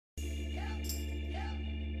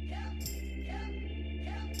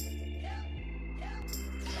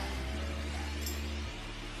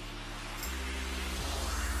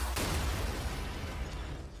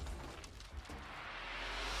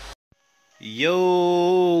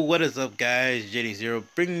Yo, what is up, guys? TheJDzero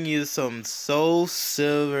bringing you some Soul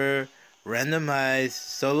Silver randomized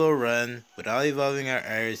solo run without evolving our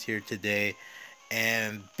areas here today.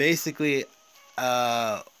 And basically,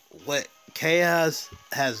 what Chaos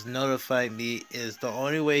has notified me is the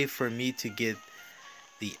only way for me to get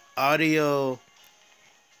the audio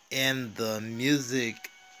and the music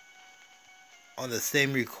on the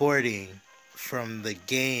same recording from the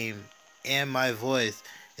game and my voice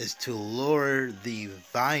is to lower the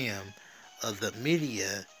volume of the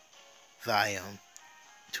media volume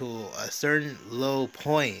to a certain low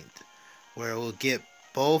point where it will get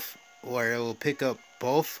both, where it will pick up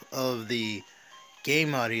both of the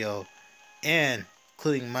game audio and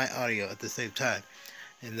including my audio at the same time.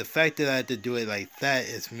 And the fact that I had to do it like that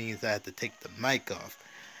means I have to take the mic off.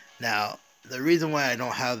 Now, the reason why I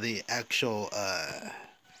don't have the actual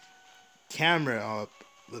camera up,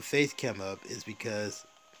 the face cam up, is because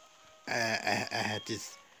I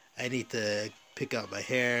need to pick out my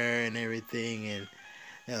hair and everything, and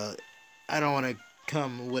I don't want to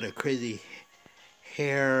come with a crazy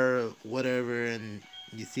hair, whatever, and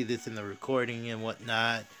you see this in the recording and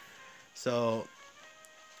whatnot. So,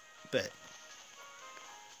 but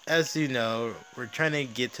as you know, we're trying to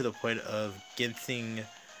get to the point of getting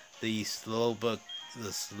the Slowpoke,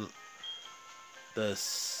 the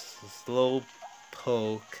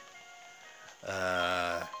Slowpoke,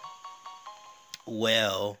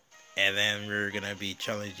 well, and then we're gonna be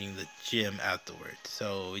challenging the gym afterwards.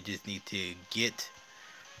 So we just need to get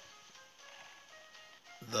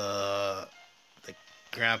the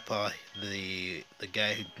grandpa, the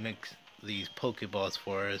guy who makes these Pokeballs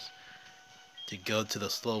for us, to go to the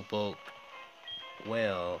Slowpoke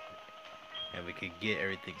well, and we could get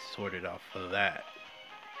everything sorted off of that.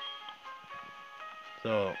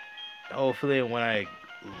 So hopefully when I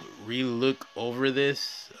re-look over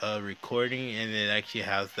this recording and it actually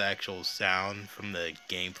has the actual sound from the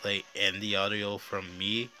gameplay and the audio from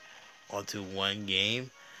me onto one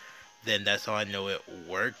game, then that's how I know it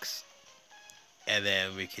works. And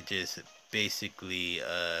then we could just basically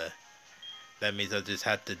that means I just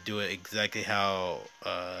have to do it exactly how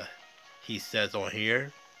he says on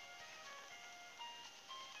here,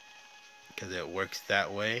 because it works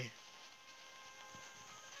that way.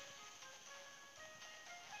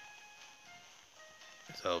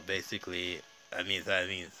 So basically, that means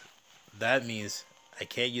I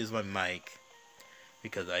can't use my mic,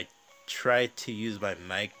 because I tried to use my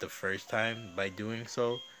mic the first time by doing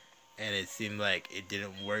so, and it seemed like it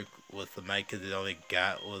didn't work with the mic because it only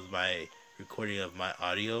was my recording of my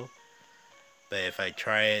audio. But if I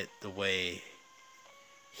try it the way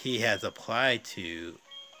he has applied to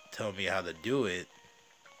tell me how to do it,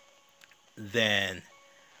 then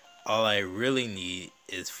all I really need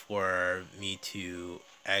is for me to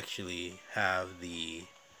actually have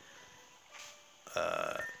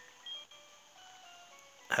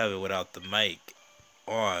have it without the mic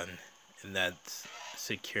on, and that's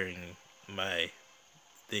securing my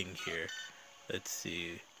thing here. Let's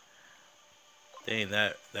see. Dang,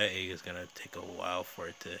 that egg is gonna take a while for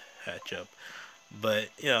it to hatch up. But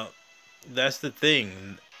that's the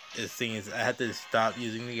thing. I had to stop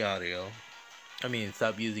using the audio.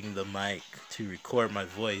 Stop using the mic to record my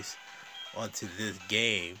voice onto this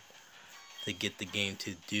game to get the game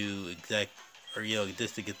to do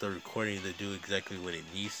just to get the recording to do exactly what it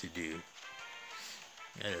needs to do.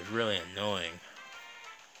 And it's really annoying.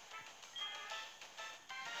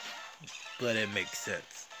 But it makes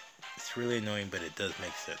sense. It's really annoying, but it does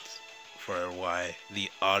make sense for why the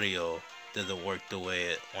audio doesn't work the way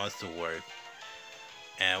it wants to work.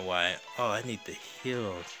 And why, I need to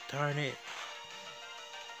heal. Darn it.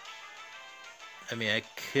 I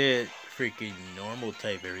could freaking normal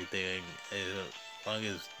type everything as long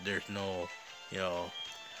as there's no,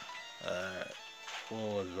 what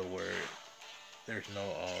was the word? There's no,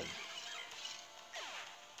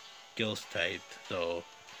 ghost type, so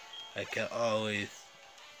I can always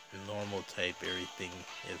normal type everything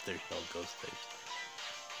if there's no ghost types.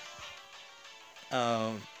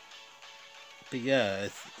 But yeah,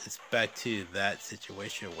 it's back to that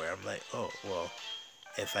situation where I'm like, oh, well,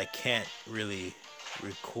 if I can't really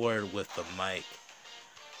record with the mic,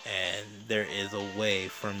 and there is a way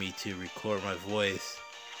for me to record my voice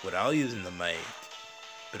without using the mic,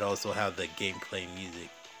 but also have the gameplay music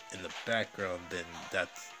in the background, then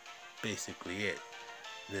that's basically it.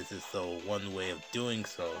 This is the one way of doing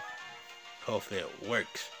so. Hopefully it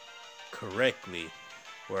works correctly,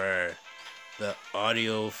 where the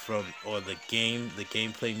audio from, or the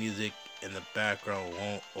gameplay music in the background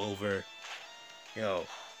won't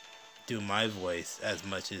do my voice as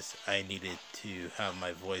much as I needed to have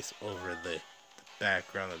my voice over the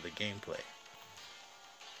background of the gameplay.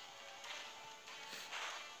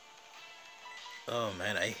 Oh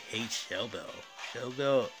man, I hate Shellbell.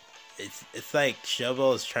 Shellbell, it's like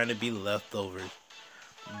Shellbell is trying to be leftovers,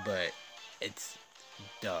 but it's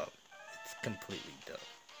dumb. It's completely dumb.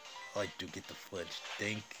 Oh, I do get the flinch.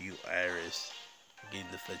 Thank you, Iris.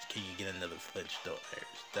 Getting the flinch. Can you get another flinch though,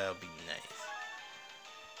 Iris? That would be nice.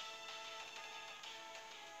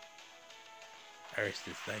 Iris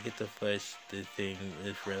does not get the flinch. The thing,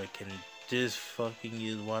 this relic can just fucking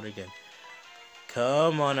use water gun.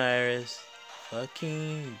 Come on, Iris.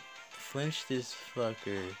 Fucking flinch this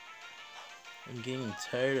fucker. I'm getting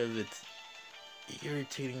tired of its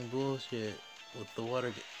irritating bullshit with the water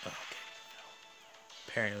gun. Oh, okay.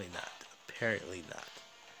 Apparently not. Apparently not.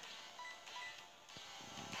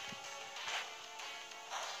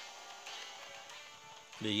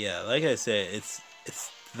 But yeah, like I said, it's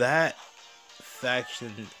that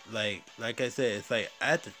faction. Like I said, it's like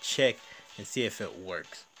I have to check and see if it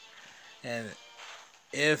works, and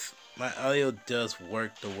if my audio does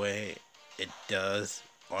work the way it does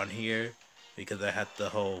on here, because I had the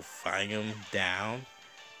whole volume down,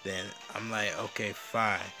 then I'm like, okay,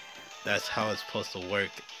 fine. That's how it's supposed to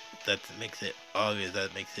work. That makes it obvious.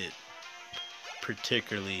 That makes it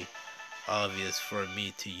particularly obvious for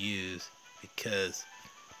me to use, because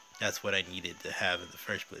that's what I needed to have in the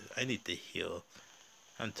first place. I need to heal.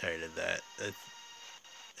 I'm tired of that. I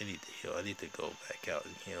need to heal. I need to go back out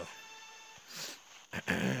and heal.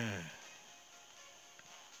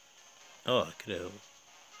 Oh, I could have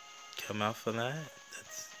come out for that.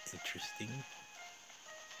 That's interesting.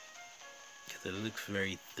 Because it looks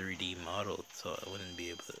very 3D modeled, so I wouldn't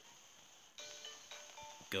be able to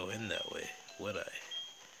go in that way, would I?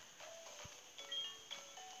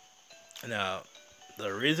 Now,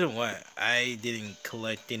 the reason why I didn't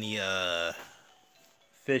collect any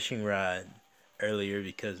fishing rod earlier,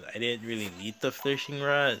 because I didn't really need the fishing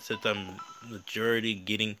rod, since I'm majority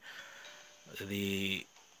getting the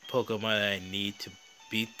Pokemon I need to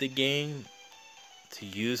beat the game,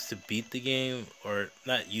 or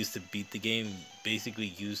not use to beat the game,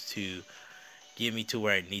 basically use to get me to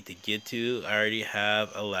where I need to get to. I already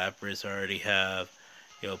have a Lapras, I already have,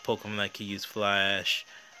 Pokemon that can use Flash.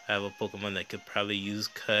 I have a Pokemon that could probably use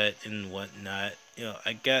Cut and whatnot.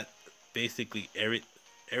 I got basically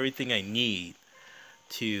everything I need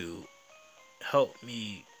to help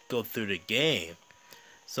me go through the game.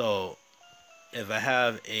 So if I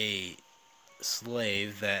have a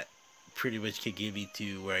slave that pretty much can get me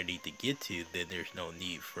to where I need to get to, then there's no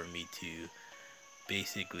need for me to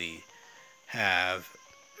basically have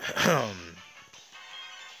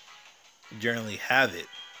generally have it.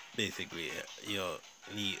 Basically,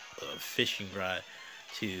 need a fishing rod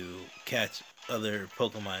to catch other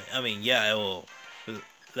Pokemon. I mean, yeah, it will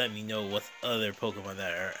let me know what other Pokemon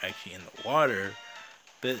that are actually in the water,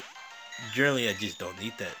 but generally I just don't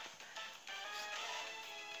need that.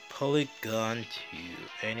 Polygon 2,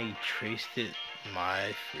 and he traced it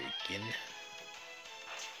my freaking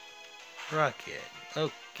rocket.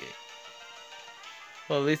 Okay.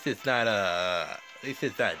 Well, at least it's not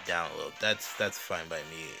download. That's fine by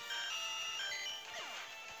me.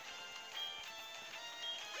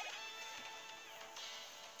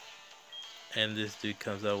 And this dude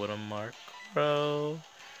comes out with a Markrow.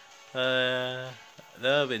 That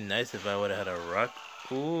would've been nice if I would've had a rock.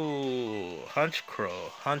 Ooh,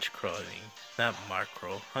 Hunchcrow, I mean, not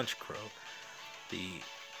Markrow, Hunchcrow. The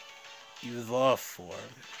evolved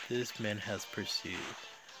form. This man has pursued.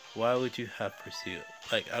 Why would you have pursuit?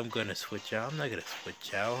 Like, I'm gonna switch out. I'm not gonna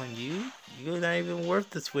switch out on you. You're not even worth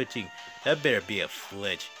the switching. That better be a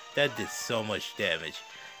flinch. That did so much damage.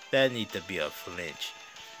 That need to be a flinch.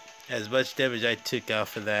 As much damage I took out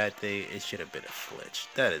for that thing, it should have been a flinch.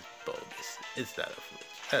 That is bogus. It's not a flinch.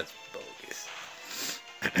 That's bogus.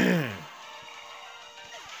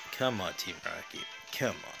 Come on, Team Rocket.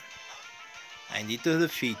 Come on. I need to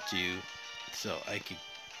defeat you so I can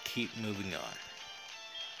keep moving on.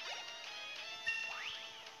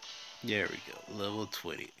 There we go. Level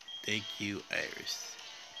 20. Thank you, Iris.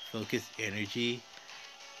 Focus energy.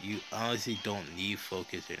 You honestly don't need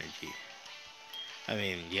focus energy. I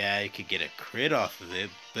mean, yeah, you could get a crit off of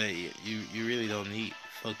it, but you really don't need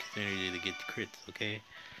focus energy to get the crits, okay?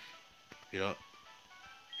 You don't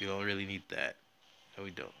really need that. No,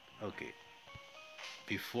 we don't. Okay.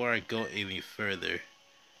 Before I go any further,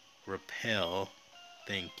 repel.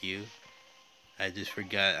 Thank you. I just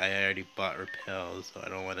forgot I already bought repel, so I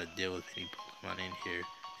don't want to deal with any Pokemon in here,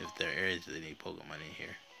 if there is any Pokemon in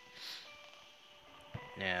here.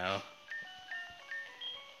 Now,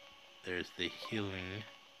 there's the healing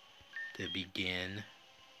to begin.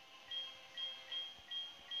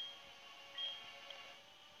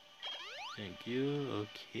 Thank you.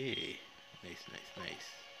 Okay. Nice, nice, nice.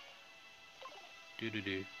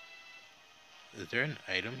 Doo-doo-doo. Is there an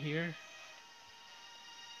item here?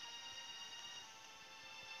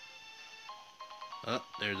 Oh,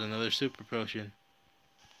 there's another super potion.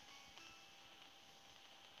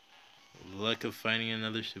 Luck of finding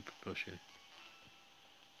another super potion.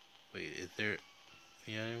 Wait, is there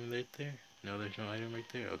the item right there? No, there's no item right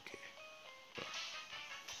there? Okay. Well,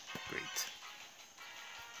 great.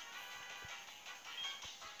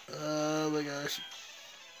 Oh my gosh.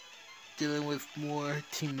 Dealing with more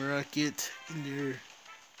Team Rocket and their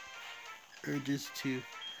urges to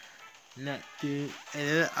not do.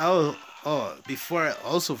 And then before I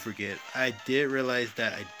also forget, I did realize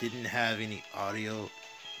that I didn't have any audio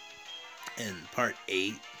in part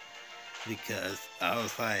 8 because I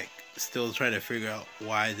was like still trying to figure out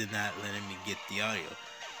why is it not letting me get the audio.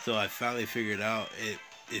 So I finally figured out it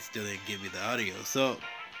still didn't give me the audio. So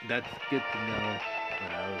that's good to know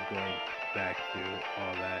when I was going back through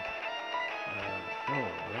all that. Oh, I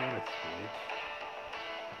want to switch.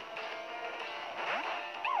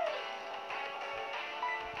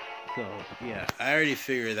 So yeah, I already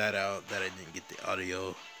figured that out that I didn't get the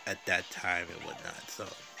audio at that time and whatnot. So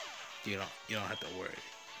you don't have to worry.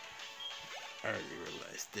 I already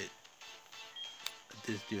realized it.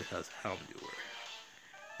 This dude has Houndour.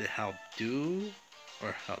 The Howdo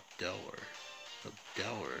or Howdower?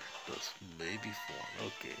 Howdower. Those maybe form.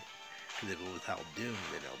 Okay. Because if it was Howdoom,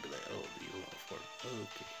 then I'll be like, oh, the evolved form.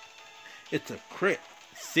 Okay. It's a crit.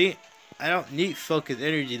 See? I don't need focus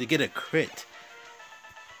energy to get a crit.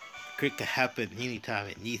 Crit can happen anytime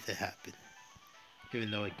it needs to happen.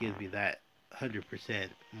 Even though it gives me that 100%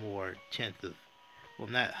 more chance of, well,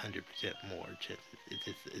 not 100% more chances.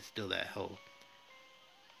 It's still that whole.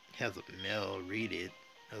 It has a mail. Read it.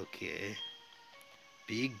 Okay.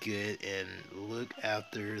 Be good and look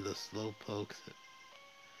after the Slowpokes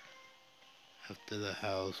after the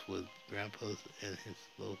house with Grandpa's and his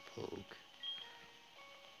Slowpoke.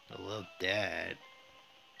 I love Dad.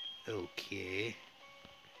 Okay.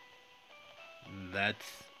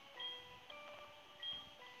 That's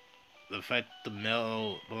the fact the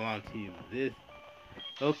mail belongs to you. This.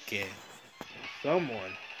 Okay.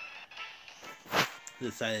 Someone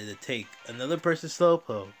decided to take another person's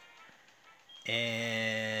Slowpoke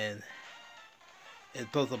and it's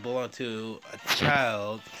supposed to belong to a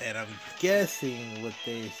child, and I'm guessing what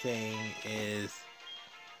they're saying is,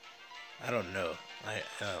 I don't know. I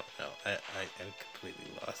don't know. I am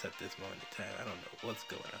completely lost at this moment in time. I don't know what's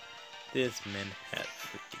going on. This man has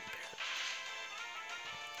freaking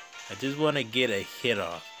paralyzed. I just want to get a hit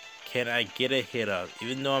off. Can I get a hit off?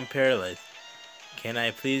 Even though I'm paralyzed, can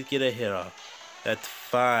I please get a hit off? That's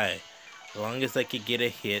fine. As long as I can get a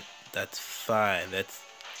hit, that's fine. That's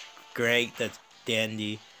great. That's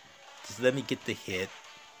dandy. Just let me get the hit.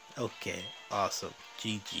 Okay, awesome.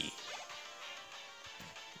 GG.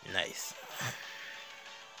 Nice.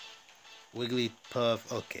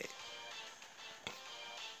 Wigglypuff, okay.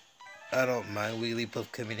 I don't mind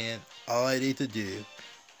Wigglypuff coming in. All I need to do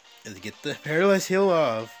is get the paralyzed heal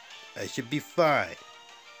off. I should be fine.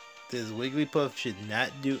 This Wigglypuff should not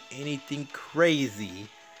do anything crazy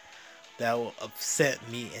that will upset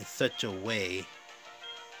me in such a way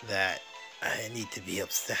that I need to be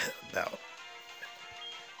upset about.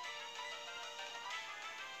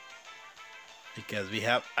 Because we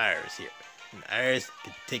have Iris here. And Iris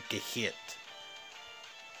can take a hit.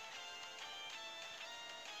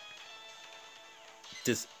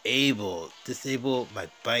 Disable my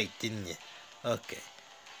bite, didn't you? Okay.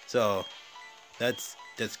 So that's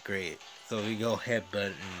great. So we go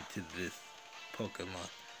headbutt into this Pokemon.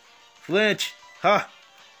 Flinch! Ha!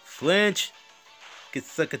 Flinch! Can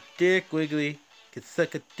suck a dick, Wiggly. Can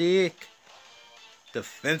suck a dick.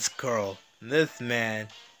 Defense curl. This man.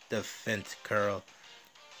 Defense curl.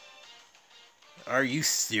 Are you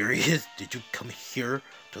serious? Did you come here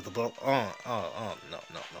to the ball? Oh, no.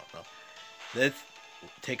 Let's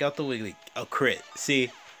take out the Wiggly. A crit.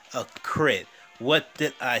 See? A crit. What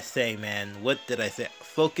did I say, man? What did I say?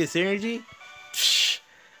 Focus energy? Shh.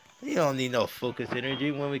 You don't need no focus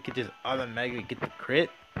energy when we could just automatically get the crit.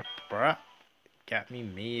 Bruh. Got me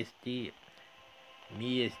messed up.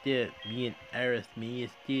 Me and Iris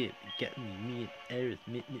messed up. Got me and Iris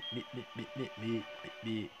me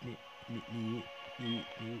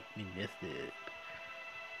messed up.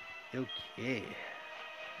 Okay.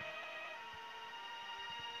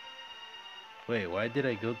 Wait, why did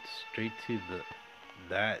I go straight to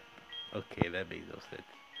that? Okay, that makes no sense.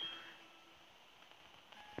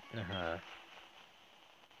 Uh-huh.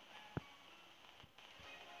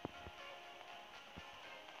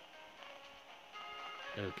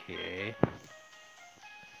 Okay.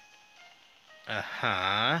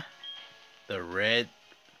 Uh-huh. The red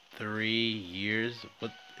 3 years.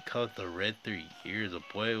 What call it the red 3 years? A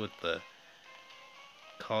boy with the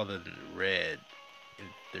called in red in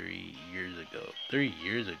 3 years ago. 3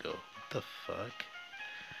 years ago. What the fuck?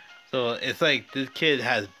 So it's like this kid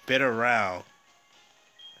has been around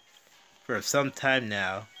for some time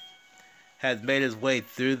now, has made his way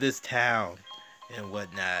through this town and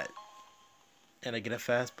whatnot. And I get a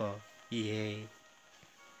fastball. Yay.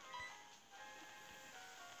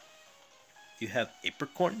 You have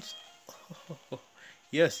apricorns?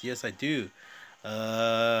 Yes, yes, I do.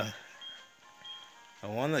 I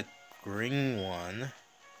want a green one.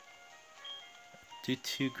 Do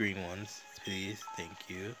 2 green ones, please. Thank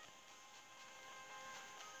you.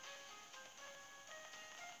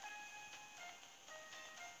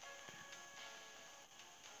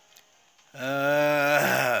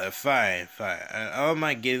 Fine, fine. I don't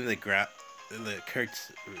mind getting the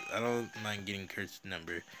Kurt's. I don't mind getting Kurt's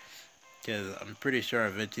number, because I'm pretty sure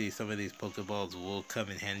eventually some of these Pokeballs will come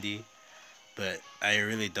in handy, but I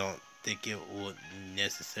really don't think it will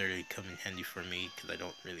necessarily come in handy for me, because I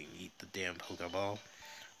don't really need the damn Pokeball.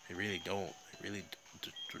 I really don't. I really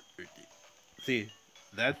don't. See,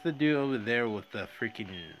 that's the dude over there with the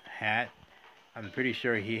freaking hat. I'm pretty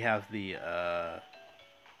sure he has the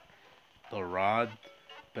rod,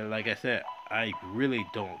 but like I said, I really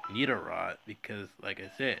don't need a rod because, like I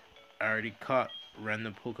said, I already caught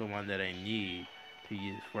random Pokemon that I need to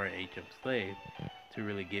use for an HM slave to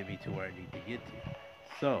really get me to where I need to get to.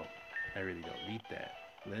 So I really don't need that.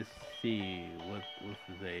 Let's see what's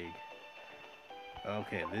this egg.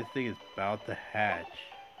 Okay, this thing is about to hatch.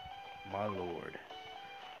 My lord.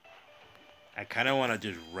 I kind of want to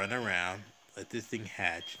just run around, let this thing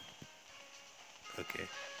hatch. Okay.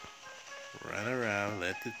 Run around,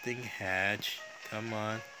 let the thing hatch. Come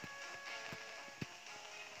on.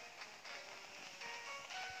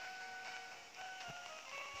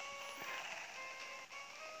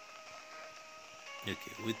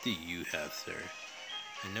 Okay, what do you have, sir?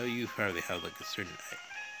 I know you probably have like a certain...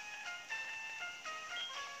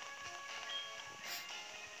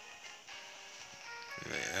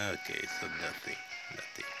 Okay, so nothing.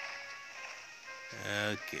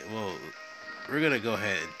 Okay, well, we're gonna go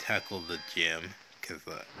ahead and tackle the gym, because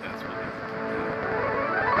that's what we have to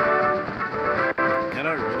do. And I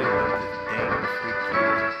really want this dang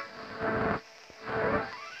freaking...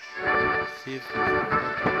 See if this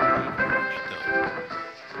fucking egg hatch,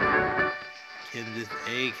 though. Can this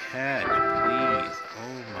egg hatch, please?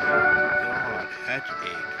 Oh my god, hatch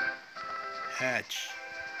egg. Hatch.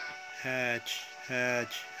 Hatch.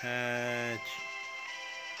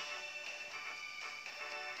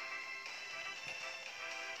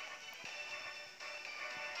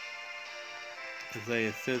 It's like,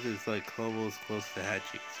 it says it's like almost close to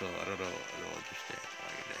hatching, so I don't know, I don't understand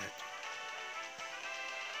why you're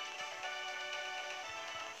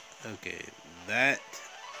hatching. Okay, that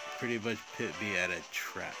pretty much put me at a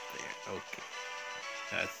trap there. Okay,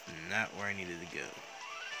 that's not where I needed to go.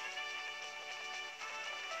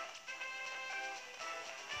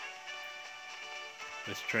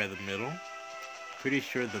 Let's try the middle. Pretty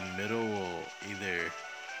sure the middle will either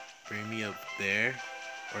bring me up there,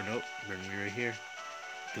 or nope, bring me right here.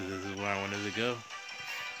 Because this is where I wanted to go.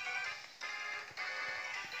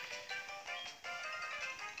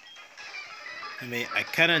 I mean, I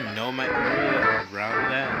kind of know my area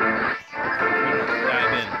around that.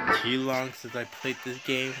 It's been too long since I played this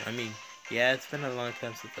game. I mean, yeah, it's been a long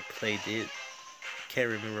time since I played it. Can't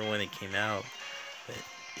remember when it came out. But,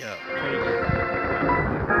 yo,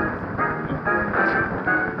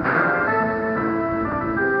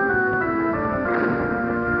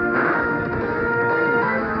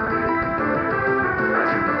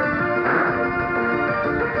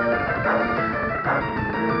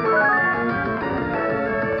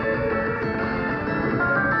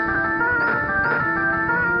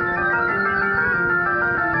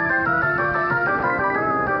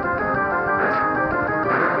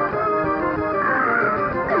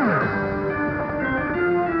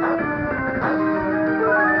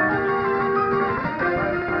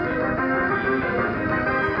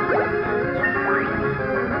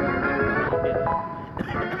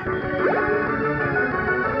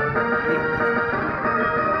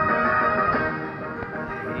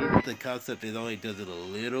 the concept is only does it a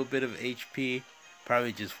little bit of HP,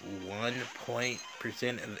 probably just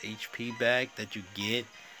 1% of HP back that you get,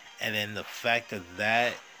 and then the fact of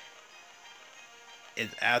that is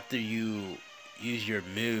after you use your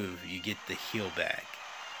move, you get the heal back.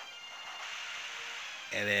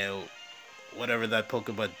 And then whatever that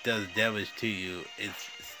Pokemon does damage to you, it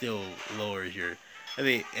still lowers your. I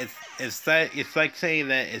mean, it's like saying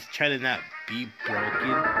that it's trying to not be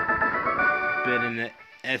broken, but in the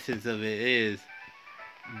essence of it is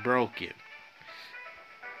broken.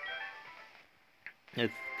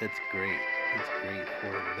 That's great. It's great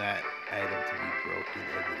for that item to be broken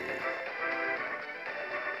as it is.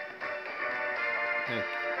 Okay,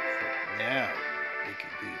 so now we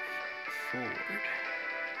can move forward.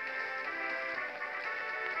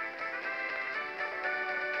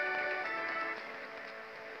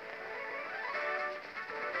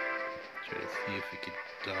 Try to see if we can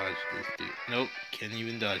dodge this dude. Nope, can't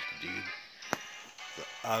even dodge the dude. It's an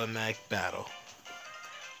automatic battle.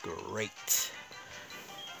 Great.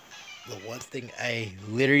 The one thing I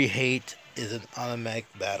literally hate is an automatic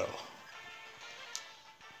battle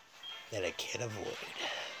that I can't avoid.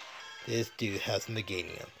 This dude has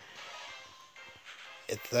Meganium.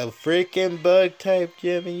 It's a freaking bug type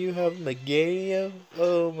gym and you have Meganium?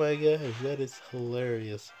 Oh my gosh, that is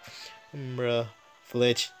hilarious. Bruh.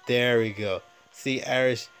 Flitch, there we go. See,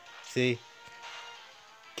 Iris, see?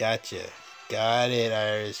 Gotcha. Got it,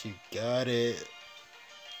 Iris, you got it.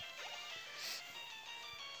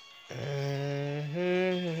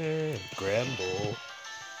 Gramble.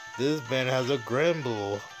 This man has a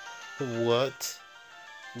Gramble. What?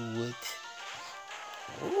 What?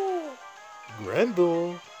 Ooh.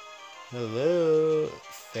 Gramble. Hello.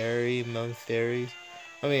 Fairy, among fairies.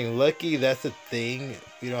 I mean, lucky that's a thing.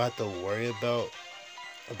 We don't have to worry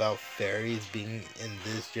about fairies being in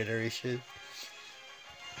this generation.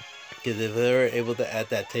 Because if they were able to add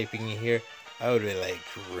that taping in here, I would be like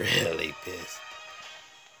really pissed.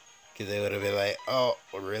 Because they would have been like, oh,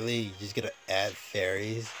 really? You're just gonna add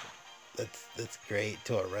fairies? That's great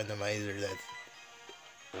to a randomizer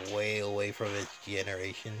that's way away from its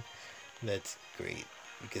generation. That's great.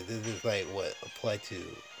 Because this is like what applied to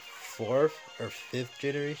 4th or 5th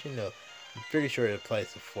generation? No, I'm pretty sure it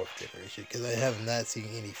applies to 4th generation. Because I have not seen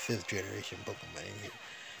any 5th generation Pokemon in here.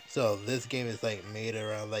 So this game is like made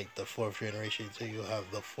around like the 4th generation. So you have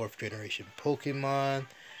the 4th generation Pokemon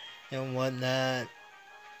and whatnot.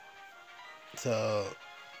 So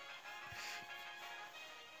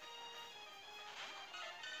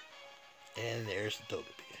and there's Togepi.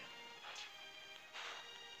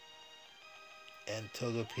 And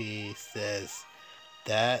Togepi says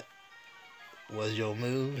that was your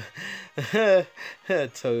move.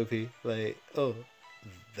 Togepi, like, oh,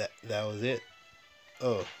 that was it.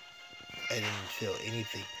 Oh, I didn't feel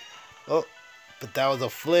anything. Oh, but that was a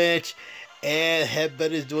flinch. And Headbutt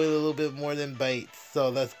is doing a little bit more than Bite. So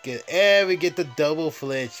that's good. And we get the double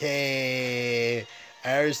flinch. Hey,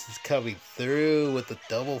 Iris is coming through with the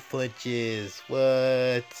double flinches.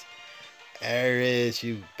 What? Iris,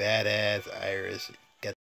 you badass Iris.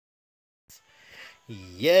 Got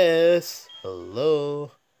yes.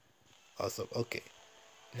 Hello. Awesome. Okay.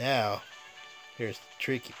 Now, here's the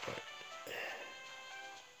tricky part.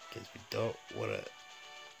 Because we don't want to...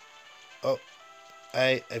 Oh,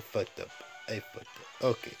 I fucked up.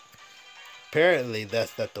 Okay. Apparently,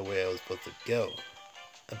 that's not the way I was supposed to go.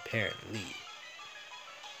 Apparently.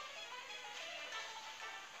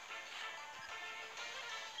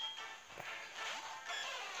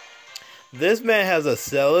 This man has a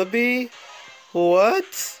Celebi?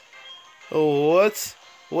 What?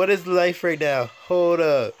 What is life right now? Hold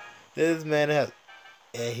up. This man has...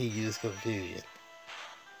 And he used confusion.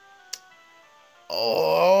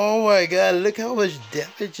 Oh my god, look how much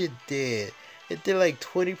damage it did. It did like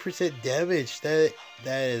 20% damage. That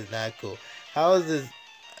is not cool. How is this...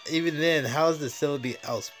 Even then, how is the Celebi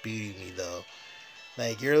outspeeding me though?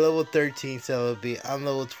 Like, you're level 13 Celebi, I'm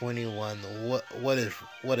level 21. What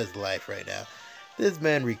is life right now? This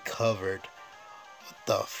man recovered. What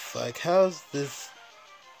the fuck? How's this?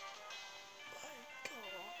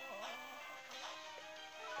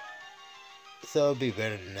 Celebi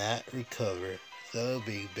better not recover.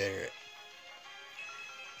 Celebi better.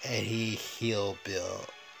 And he healed Bill.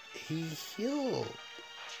 He healed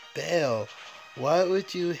Bill. Why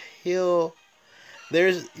would you heal?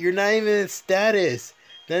 You're not even in status.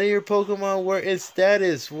 None of your Pokemon were in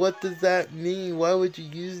status. What does that mean? Why would you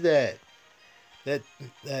use that? That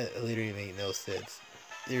literally made no sense.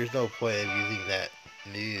 There's no point of using that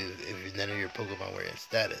move if none of your Pokemon were in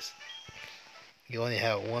status. You only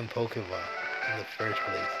have one Pokemon in the first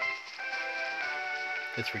place.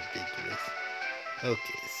 That's ridiculous.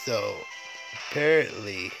 Okay, so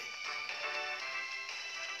apparently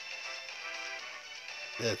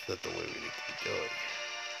that's not the way we need to be going.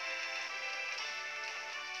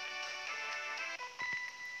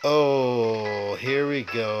 Oh, here we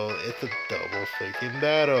go. It's a double freaking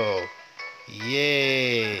battle.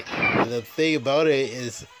 Yay! And the thing about it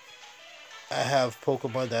is, I have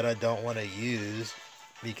Pokemon that I don't want to use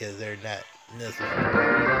because they're not necessary.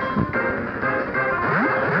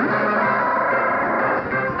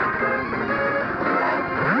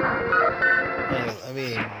 I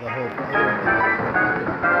mean, the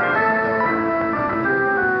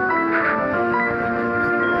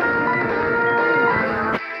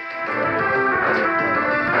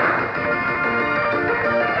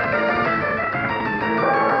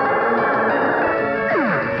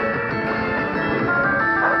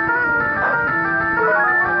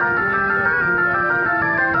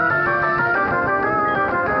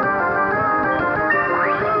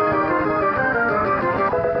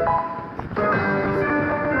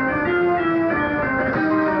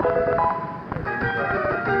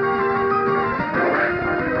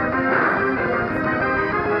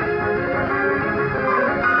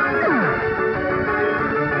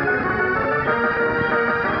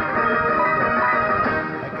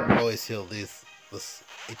always heal this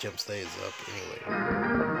HM stays up anyway.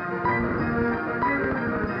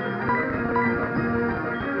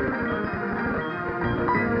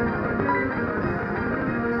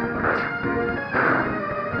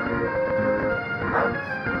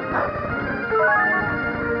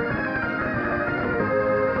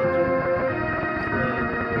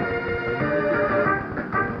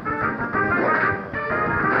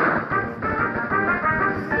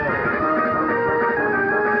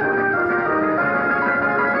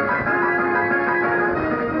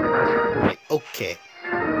 Okay.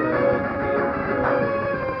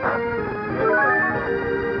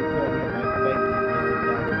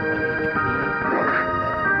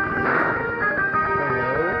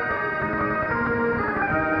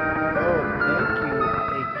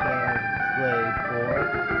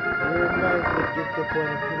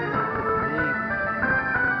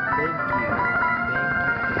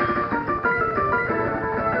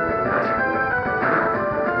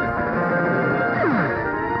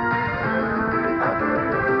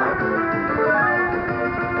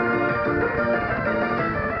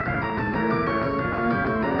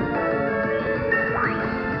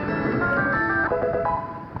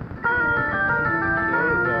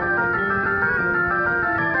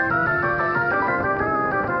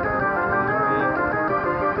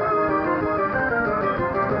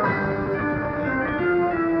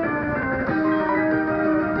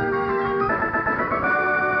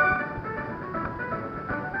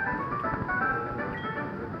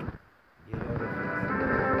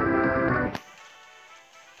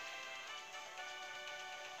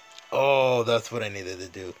 Oh, that's what I needed to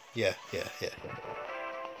do. Yeah. Because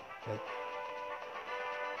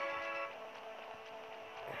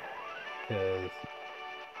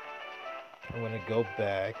I want to go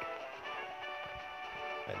back.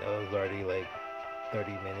 I know it's already like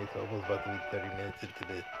 30 minutes, almost about to be 30 minutes into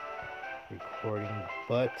the recording,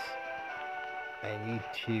 but I need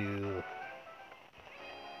to,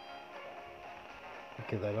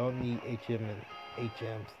 because I don't need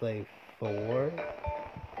HM Slave 4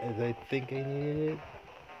 as I think I needed it.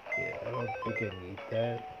 Yeah, I don't think I need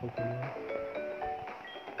that Pokemon.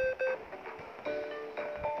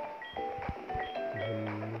 So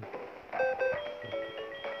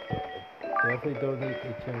I definitely don't need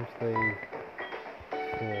HM Slave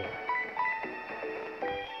 4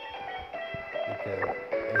 because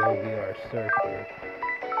it'll be our surfer.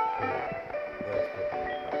 So that's what I'm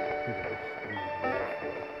pretty much using that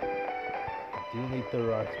for. I do need the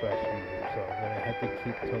Rock Splash user, so I'm gonna have to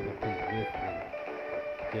keep Togepi with me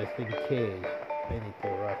just in case I need to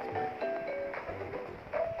Rock Smash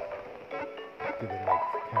to the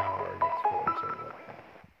next town or next forest or whatnot.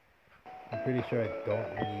 I'm pretty sure I don't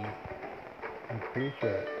need. I'm pretty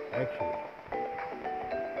sure actually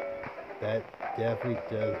that definitely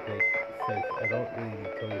does make sense. I don't really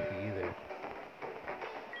need Togepi either.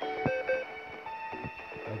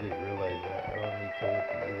 I just realized that I don't need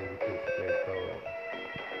Togepi either because there's no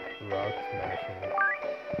rock smashing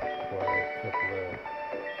for a couple of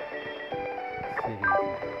cities.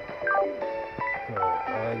 So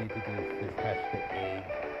all I need to do is just hatch the egg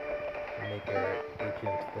and make our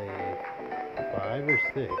HM Slave 5 or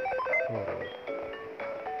 6. Hold on.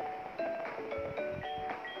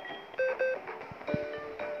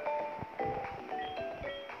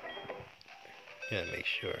 Gotta make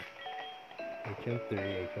sure. HM3,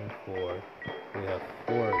 HM4. We have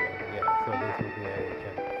 4 of them. Yeah, so this will be our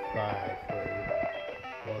HM5 slave.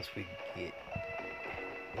 Once we get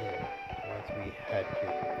in, once we hatch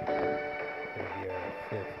it, it'll be our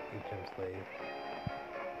 5th HM slave.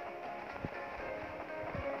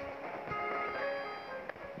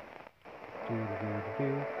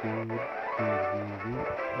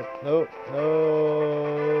 No, no.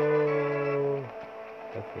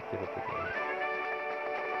 I fucked it up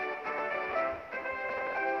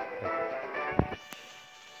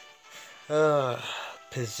again.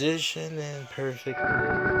 Position and perfect.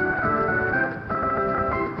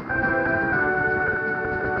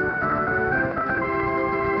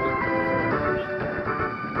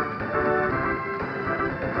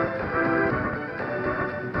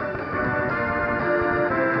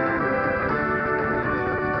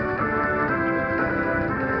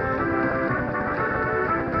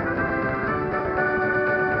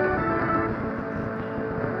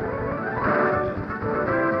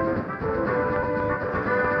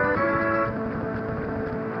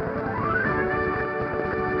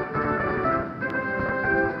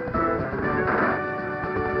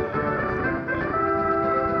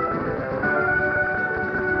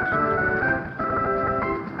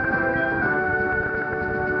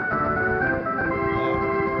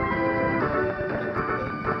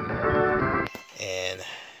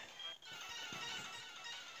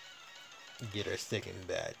 And get our second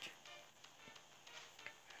badge.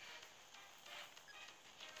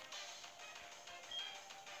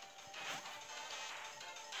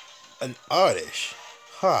 An oddish.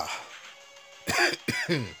 Huh.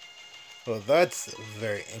 Well, that's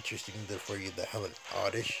very interesting for you to have an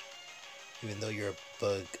oddish. Even though you're a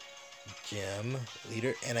bug gem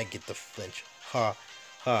leader. And I get the flinch. Ha.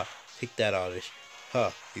 Ha. Take that, oddish.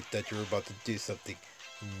 Ha. You thought you were about to do something.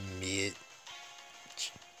 Mid.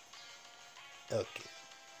 Okay.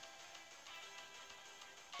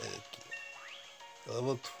 Okay.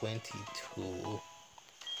 Level 22.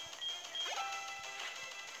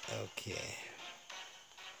 Okay.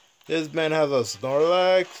 This man has a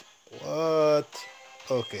Snorlax? What?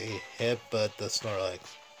 Okay, headbutt the Snorlax.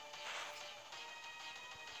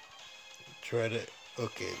 Try to...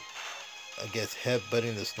 Okay. I guess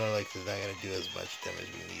headbutting the Snorlax is not going to do as much damage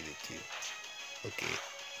we need it to. Okay.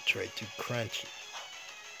 Try to crunch it.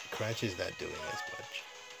 Crunch is not doing as much.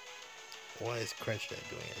 Why is Crunch not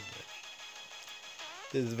doing as much?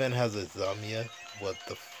 This man has a Zamia. What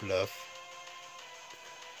the fluff?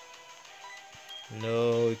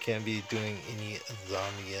 No, it can't be doing any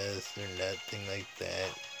Zamias or nothing like that.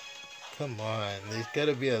 Come on, there's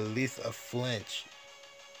gotta be at least a flinch.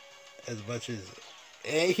 As much as...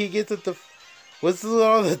 Hey, he gets at the... What's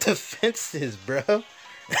all the defenses, bro?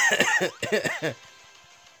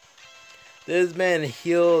 This man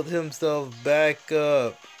healed himself back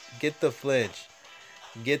up. Get the flinch.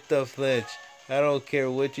 Get the flinch. I don't care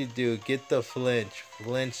what you do. Get the flinch.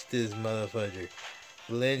 Flinch this motherfucker.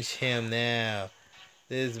 Flinch him now.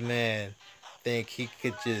 This man think he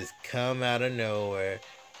could just come out of nowhere,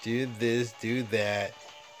 do this, do that,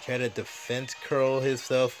 try to defense curl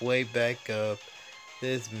himself way back up.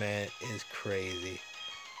 This man is crazy.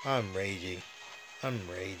 I'm raging. I'm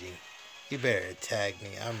raging. You better attack me.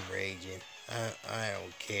 I'm raging. I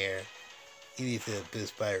don't care. He needs to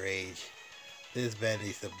boost by rage. This man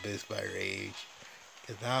needs to boost by rage.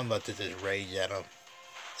 Because now I'm about to just rage at him.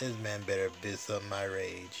 This man better boost up my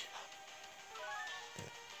rage.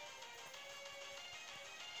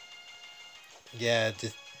 Yeah,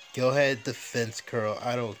 just go ahead, defense curl.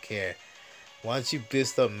 I don't care. Once you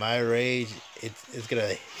boost up my rage, it's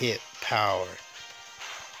gonna hit power.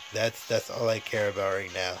 That's all I care about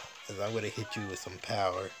right now. Is I'm gonna hit you with some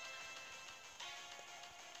power.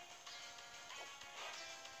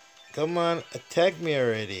 Come on, attack me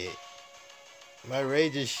already. My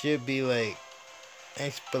rages should be like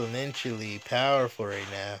exponentially powerful right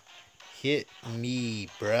now. Hit me,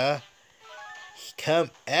 bruh.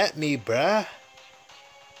 Come at me, bruh.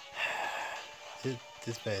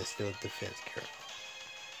 This man is still defense curl.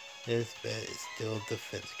 This man is still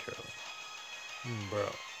defense curling. Bro.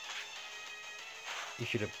 You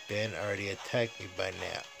should have been already attacked me by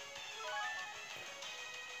now.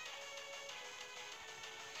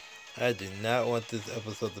 I do not want this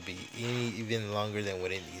episode to be even longer than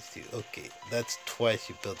what it needs to. Okay, that's twice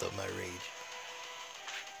you built up my rage.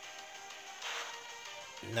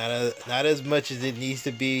 Not as much as it needs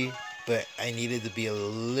to be, but I need it to be a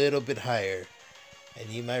little bit higher. I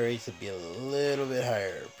need my rage to be a little bit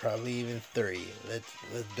higher, probably even 3. Let's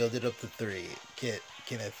build it up to 3.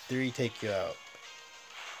 Can a 3 take you out?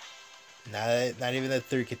 Not even a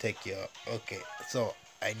 3 can take you out. Okay, so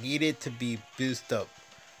I need it to be boosted up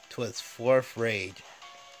to its 4th rage.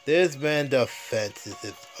 This man defenses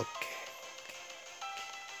it. Okay.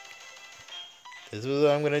 This is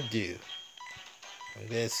what I'm gonna do. I'm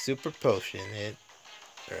gonna super potion it.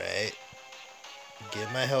 Right? Get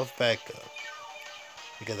my health back up.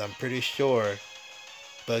 Because I'm pretty sure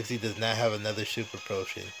Bugsy does not have another super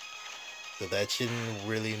potion, so that shouldn't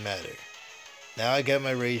really matter. Now I got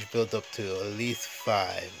my rage built up to at least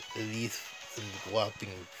 5, at least a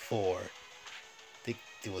whopping 4. I think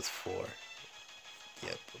it was 4.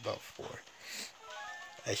 Yep, about 4.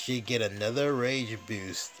 I should get another rage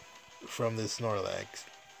boost from the Snorlax,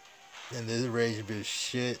 and this rage boost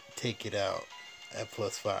should take it out at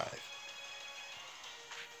plus 5.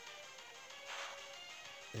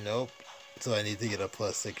 Nope. So I need to get a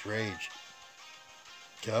plus 6 rage.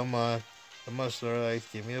 Come on. Come on,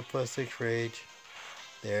 Snorlax. Give me a plus 6 rage.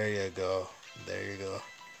 There you go. There you go.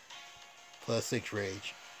 Plus 6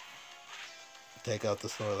 rage. Take out the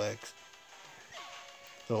Snorlax.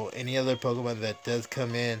 So any other Pokemon that does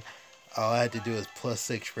come in, all I have to do is plus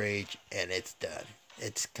 6 rage and it's done.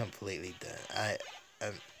 It's completely done.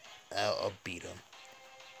 I'll beat him.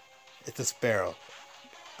 It's a Sparrow.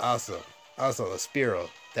 Awesome. Also a Spearow.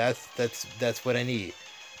 That's what I need.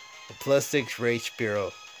 A plus 6 rage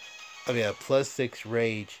Spearow. I mean a plus 6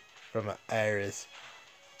 rage from an Iris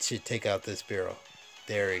to take out this Spearow.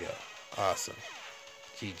 There we go. Awesome.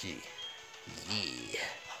 GG. Yeah.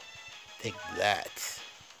 Take that.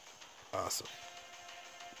 Awesome.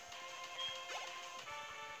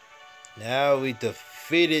 Now we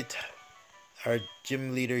defeated our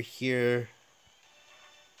gym leader here.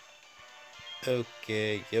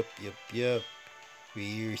 Okay, yep.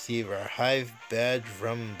 We receive our Hive badge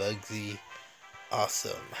from Bugsy.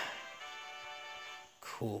 Awesome.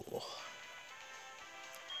 Cool.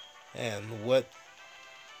 And what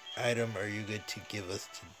item are you going to give us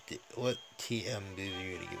today? What TM move are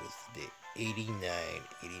you going to give us today? 89.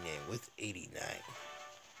 What's 89?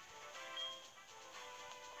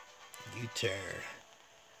 U-turn.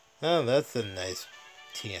 Oh, that's a nice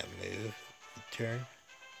TM move. U-turn.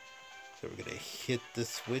 So we're going to hit the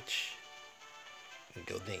switch and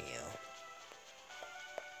go down.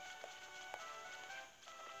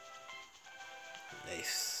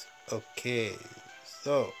 Nice. Okay.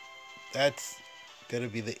 So that's going to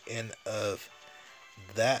be the end of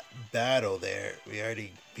that battle there. We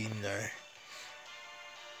already beaten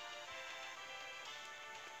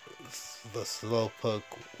the Slowpoke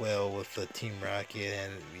well with the Team Rocket,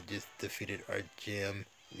 and we just defeated our gym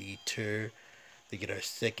leader to get our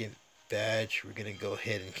second badge. We're gonna go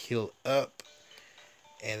ahead and heal up,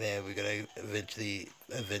 and then we're gonna eventually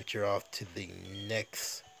venture off to the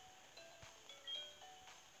next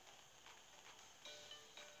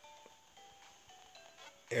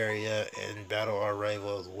area and battle our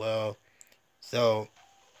rival as well. So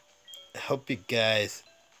I hope you guys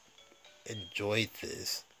enjoyed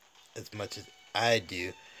this as much as I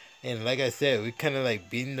do. And like I said, we kind of like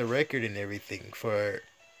beating the record and everything for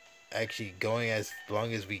actually going as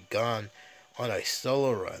long as we gone on a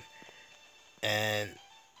solo run. And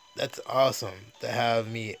that's awesome to have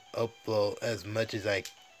me upload as much as I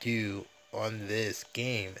do on this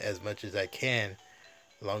game, as much as I can,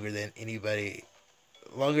 longer than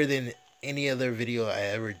any other video I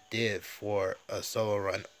ever did for a solo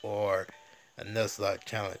run or a Nuzlocke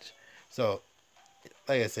challenge. So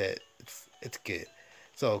like I said, it's good.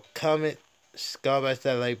 So comment, skybash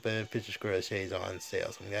that like button, picture squirrel shades on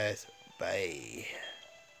sale. So guys, bye.